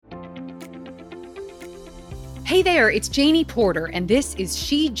Hey there, it's Janie Porter, and this is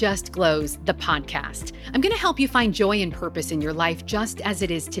She Just Glows, the podcast. I'm going to help you find joy and purpose in your life just as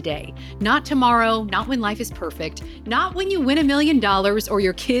it is today. Not tomorrow, not when life is perfect, not when you win $1 million or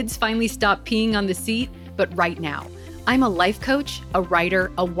your kids finally stop peeing on the seat, but right now. I'm a life coach, a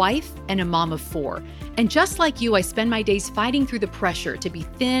writer, a wife, and a mom of 4. And just like you, I spend my days fighting through the pressure to be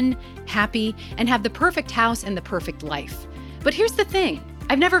thin, happy, and have the perfect house and the perfect life. But here's the thing,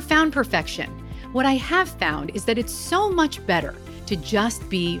 I've never found perfection. What I have found is that it's so much better to just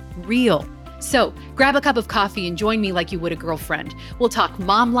be real. So grab a cup of coffee and join me like you would a girlfriend. We'll talk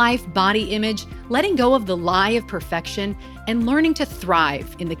mom life, body image, letting go of the lie of perfection, and learning to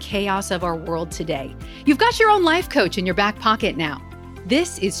thrive in the chaos of our world today. You've got your own life coach in your back pocket now.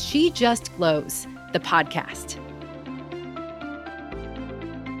 This is She Just Glows, the podcast.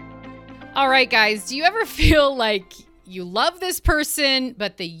 All right, guys, do you ever feel like you love this person,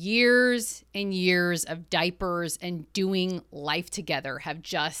 but the years and years of diapers and doing life together have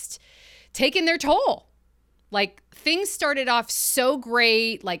just taken their toll? Like, things started off so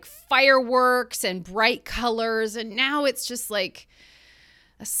great, like fireworks and bright colors, and now it's just like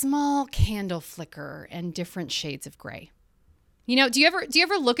a small candle flicker and different shades of gray. You know, do you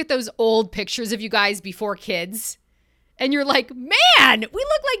ever look at those old pictures of you guys before kids and you're like, man, we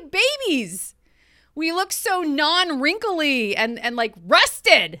look like babies. We look so non-wrinkly and like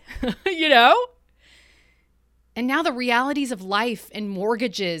rusted, you know? And now the realities of life and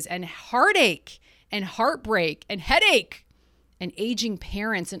mortgages and heartache and heartbreak and headache and aging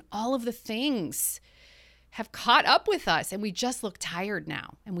parents and all of the things have caught up with us, and we just look tired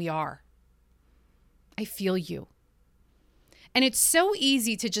now, and we are. I feel you. And it's so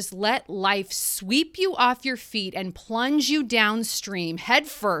easy to just let life sweep you off your feet and plunge you downstream head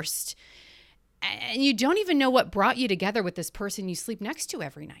first, and you don't even know what brought you together with this person you sleep next to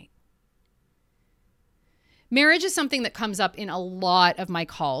every night. Marriage is something that comes up in a lot of my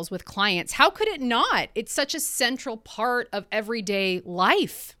calls with clients. How could it not? It's such a central part of everyday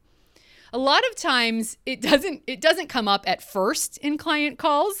life. A lot of times it doesn't come up at first in client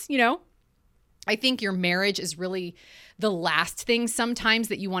calls, you know. I think your marriage is really the last thing sometimes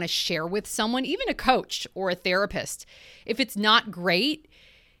that you want to share with someone, even a coach or a therapist. If it's not great,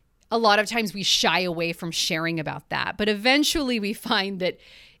 a lot of times we shy away from sharing about that. But eventually we find that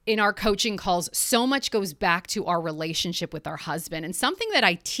in our coaching calls, so much goes back to our relationship with our husband. And something that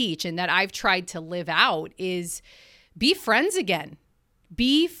I teach and that I've tried to live out is be friends again.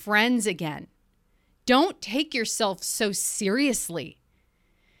 Be friends again. Don't take yourself so seriously,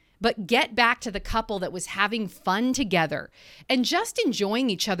 but get back to the couple that was having fun together and just enjoying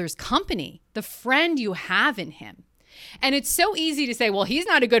each other's company, the friend you have in him. And it's so easy to say, well, he's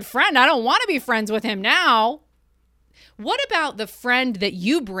not a good friend. I don't want to be friends with him now. What about the friend that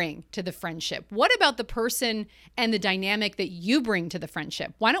you bring to the friendship? What about the person and the dynamic that you bring to the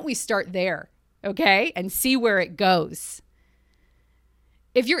friendship? Why don't we start there, okay, and see where it goes?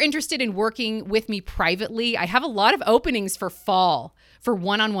 If you're interested in working with me privately, I have a lot of openings for fall for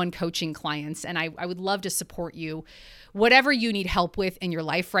one-on-one coaching clients, and I would love to support you. Whatever you need help with in your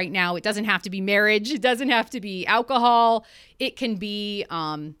life right now, it doesn't have to be marriage. It doesn't have to be alcohol. It can be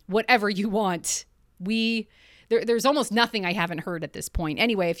whatever you want. There's almost nothing I haven't heard at this point.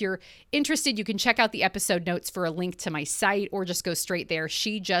 Anyway, if you're interested, you can check out the episode notes for a link to my site, or just go straight there,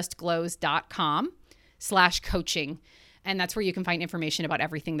 shejustglows.com/coaching. And that's where you can find information about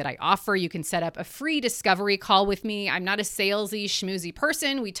everything that I offer. You can set up a free discovery call with me. I'm not a salesy, schmoozy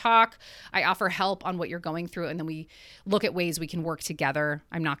person. We talk. I offer help on what you're going through, and then we look at ways we can work together.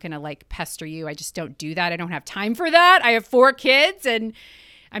 I'm not going to like pester you. I just don't do that. I don't have time for that. I have 4 kids, and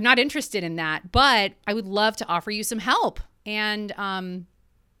I'm not interested in that. But I would love to offer you some help and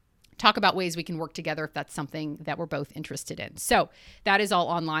talk about ways we can work together if that's something that we're both interested in. So that is all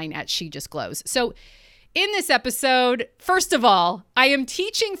online at She Just Glows. So in this episode, first of all, I am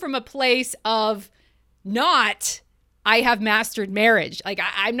teaching from a place of not, I have mastered marriage. Like,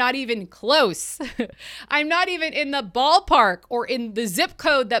 I'm not even close. I'm not even in the ballpark or in the zip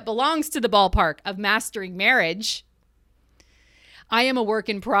code that belongs to the ballpark of mastering marriage. I am a work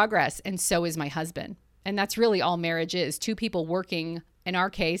in progress, and so is my husband. And that's really all marriage is. 2 people working. In our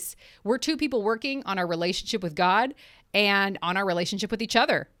case, we're 2 people working on our relationship with God and on our relationship with each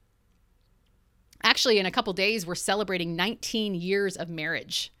other. Actually, in a couple days, we're celebrating 19 years of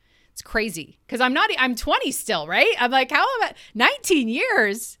marriage. It's crazy because I'm 20 still, right? I'm like, how about 19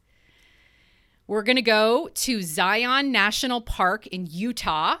 years? We're going to go to Zion National Park in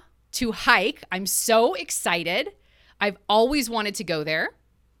Utah to hike. I'm so excited. I've always wanted to go there.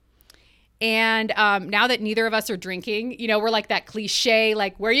 And now that neither of us are drinking, we're like that cliche,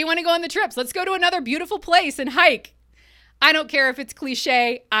 like, where you want to go on the trips? Let's go to another beautiful place and hike. I don't care if it's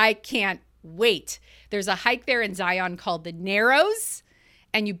cliche. I can't wait. There's a hike there in Zion called the Narrows.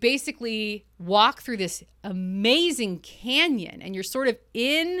 And you basically walk through this amazing canyon and you're sort of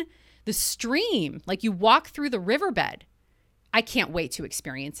in the stream, like you walk through the riverbed. I can't wait to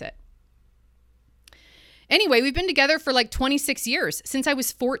experience it. Anyway, we've been together for like 26 years, since I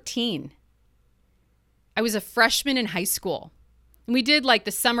was 14. I was a freshman in high school. And we did like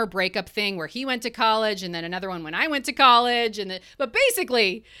the summer breakup thing where he went to college and then another one when I went to college. But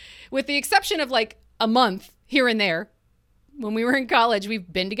basically, with the exception of like a month here and there, when we were in college,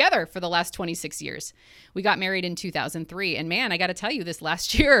 we've been together for the last 26 years. We got married in 2003. And man, I got to tell you, this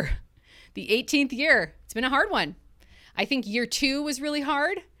last year, the 18th year, it's been a hard one. I think year 2 was really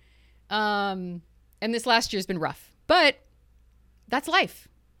hard. And this last year's been rough. But that's life.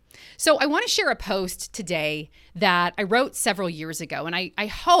 So I want to share a post today that I wrote several years ago. And I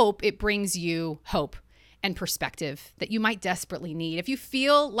hope it brings you hope and perspective that you might desperately need. If you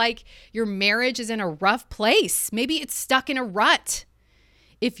feel like your marriage is in a rough place, maybe it's stuck in a rut.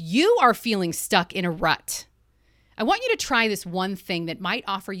 If you are feeling stuck in a rut, I want you to try this one thing that might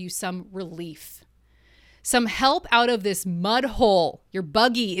offer you some relief, some help out of this mud hole your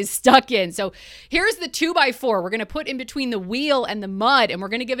buggy is stuck in. So here's the 2x4 we're going to put in between the wheel and the mud, and we're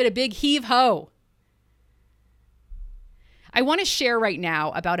going to give it a big heave-ho. I want to share right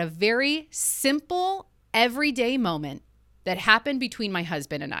now about a very simple everyday moment that happened between my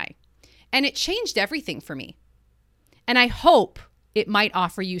husband and I. And it changed everything for me. And I hope it might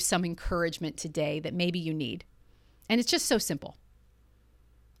offer you some encouragement today that maybe you need. And it's just so simple.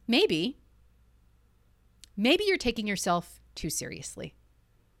 Maybe you're taking yourself too seriously.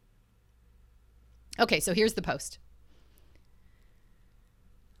 Okay, so here's the post.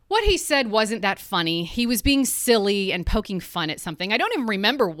 What he said wasn't that funny. He was being silly and poking fun at something. I don't even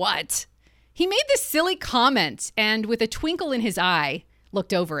remember what. He made this silly comment and with a twinkle in his eye,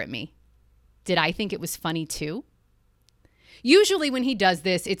 looked over at me. Did I think it was funny too? Usually when he does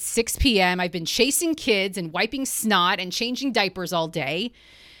this, it's 6 p.m. I've been chasing kids and wiping snot and changing diapers all day.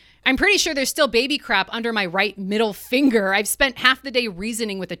 I'm pretty sure there's still baby crap under my right middle finger. I've spent half the day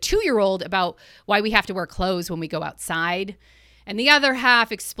reasoning with a 2-year-old about why we have to wear clothes when we go outside, and the other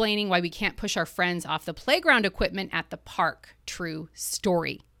half explaining why we can't push our friends off the playground equipment at the park. True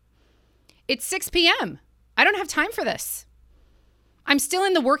story. It's 6 p.m. I don't have time for this. I'm still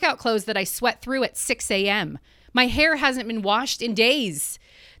in the workout clothes that I sweat through at 6 a.m. My hair hasn't been washed in days.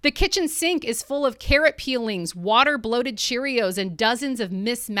 The kitchen sink is full of carrot peelings, water-bloated Cheerios, and dozens of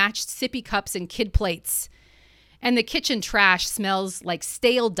mismatched sippy cups and kid plates. And the kitchen trash smells like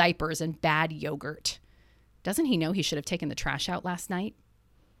stale diapers and bad yogurt. Doesn't he know he should have taken the trash out last night?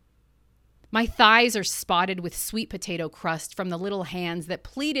 My thighs are spotted with sweet potato crust from the little hands that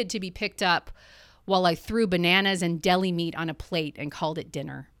pleaded to be picked up while I threw bananas and deli meat on a plate and called it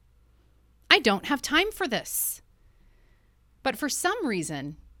dinner. I don't have time for this. But for some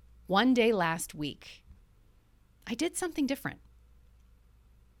reason, one day last week, I did something different.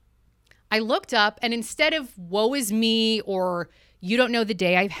 I looked up and instead of woe is me or you don't know the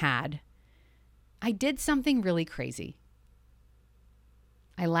day I've had, I did something really crazy.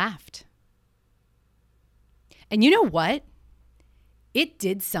 I laughed. And you know what? It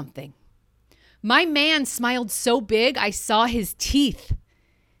did something. My man smiled so big, I saw his teeth.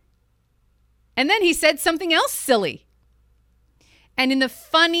 And then he said something else silly. And in the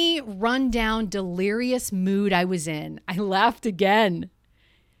funny, rundown, delirious mood I was in, I laughed again.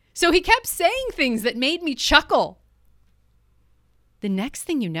 So he kept saying things that made me chuckle. The next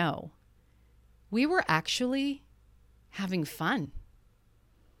thing you know, we were actually having fun.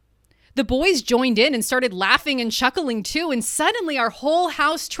 The boys joined in and started laughing and chuckling too, and suddenly our whole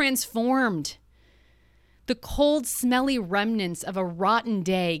house transformed. The cold, smelly remnants of a rotten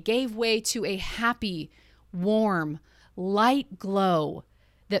day gave way to a happy, warm, light glow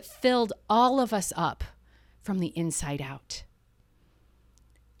that filled all of us up from the inside out.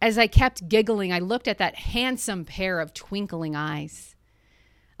 As I kept giggling, I looked at that handsome pair of twinkling eyes.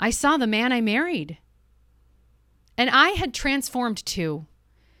 I saw the man I married. And I had transformed too.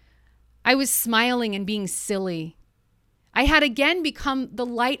 I was smiling and being silly. I had again become the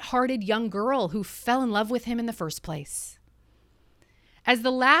light-hearted young girl who fell in love with him in the first place. As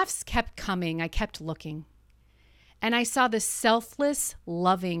the laughs kept coming, I kept looking. And I saw the selfless,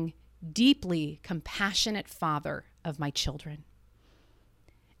 loving, deeply compassionate father of my children.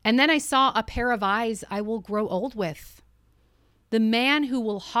 And then I saw a pair of eyes I will grow old with. The man who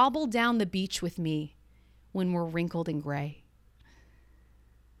will hobble down the beach with me when we're wrinkled and gray.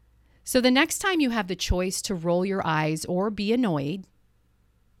 So the next time you have the choice to roll your eyes or be annoyed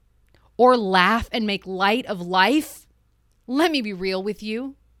or laugh and make light of life, let me be real with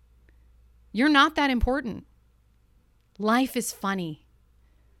you. You're not that important. Life is funny.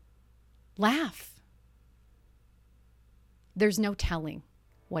 Laugh. There's no telling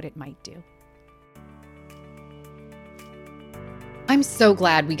what it might do. I'm so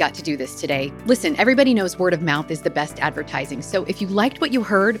glad we got to do this today. Listen, everybody knows word of mouth is the best advertising. So if you liked what you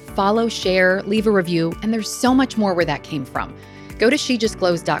heard, follow, share, leave a review, and there's so much more where that came from. Go to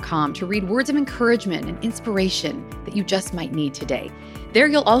shejustglows.com to read words of encouragement and inspiration that you just might need today. There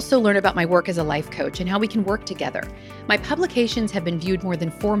you'll also learn about my work as a life coach and how we can work together. My publications have been viewed more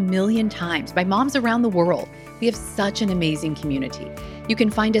than 4 million times by moms around the world. We have such an amazing community. You can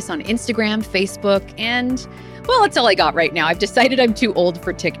find us on Instagram, Facebook, and, well, that's all I got right now. I've decided I'm too old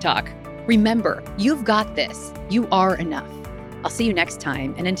for TikTok. Remember, you've got this. You are enough. I'll see you next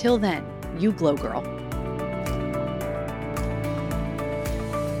time, and until then, you glow, girl.